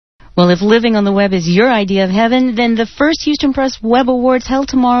Well, if living on the web is your idea of heaven, then the first Houston Press Web Awards held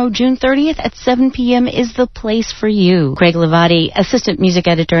tomorrow, June 30th at 7 p.m. is the place for you. Craig Hlavaty, assistant music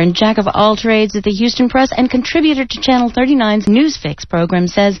editor and jack of all trades at the Houston Press and contributor to Channel 39's Newsfix program,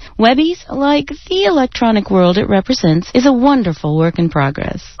 says Webbies, like the electronic world it represents, is a wonderful work in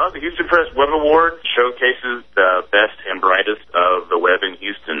progress. The Houston Press Web Award showcases the best and brightest of the web in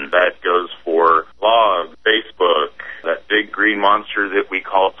Houston. That goes for blog, Facebook, that big green monster that we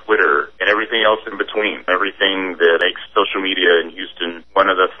call Twitter, and everything else in between. Everything that makes social media in Houston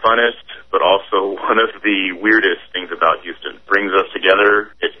one of the funnest, but also one of the weirdest things about Houston. It brings us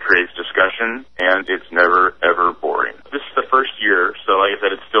together, it creates discussion, and it's never, ever boring. This is the first year, so like I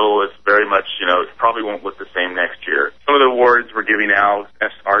said, it's very much, it probably won't look the same next year. Some of the awards we're giving out: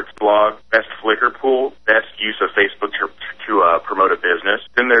 Best Arts Blog, Best Flickr Pool, Best Use of Facebook to promote a business.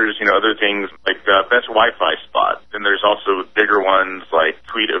 Then there's, other things like Best Wi-Fi Spot. Then there's also bigger ones like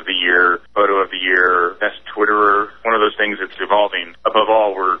Tweet of the Year, Photo of the Year, Best Twitterer. One of those things that's evolving. Above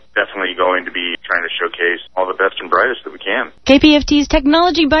all, we're definitely going to be trying to showcase all the best and brightest that we can. KPFT's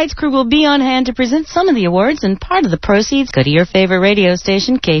Technology Bites crew will be on hand to present some of the awards, and part of the proceeds go to your favorite radio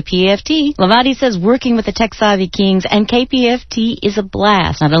station, KPFT. Hlavaty says working with the tech-savvy kings and KPFT is a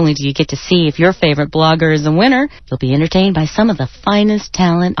blast. Not only do you get to see if your favorite blogger is the winner, you'll be entertained by some of the finest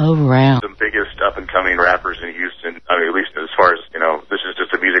talent around. The biggest up-and-coming rappers in Houston, at least as far as, this is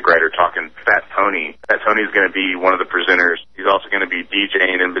just a music writer talking. Fat Tony. Fat Tony's going to be one of the presenters. He's also going to be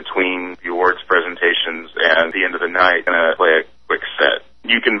DJing in between the awards presentations, and at the end of the night, going to play a quick set.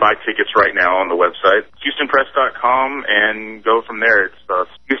 You can buy tickets right now on the website, HoustonPress.com, and go from there. It's a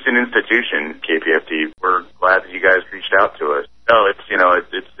Houston institution, KPFT. We're glad that you guys reached out to us. No, it's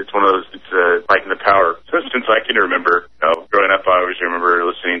one of those, it's fighting the power. Since I can remember, growing up, I always remember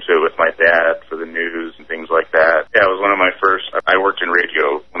listening to it with my dad for the news and things like that. Yeah, it was one of my first. I worked in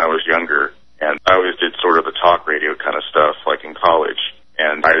radio when I was younger, and I always did sort of the talk radio kind of stuff, like in college.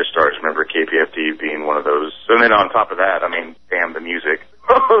 And I just remember KPFT being one of those. And then on top of that, damn, the music.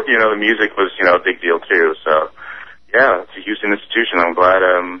 The music was, a big deal too. So, yeah, it's a Houston institution. I'm glad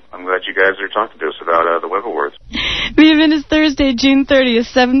you guys are talking to us about the Web Awards. The event is Thursday, June 30th,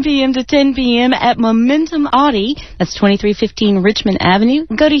 7 p.m. to 10 p.m. at Momentum Audi. That's 2315 Richmond Avenue.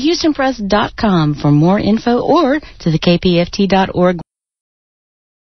 Go to HoustonPress.com for more info or to the KPFT.org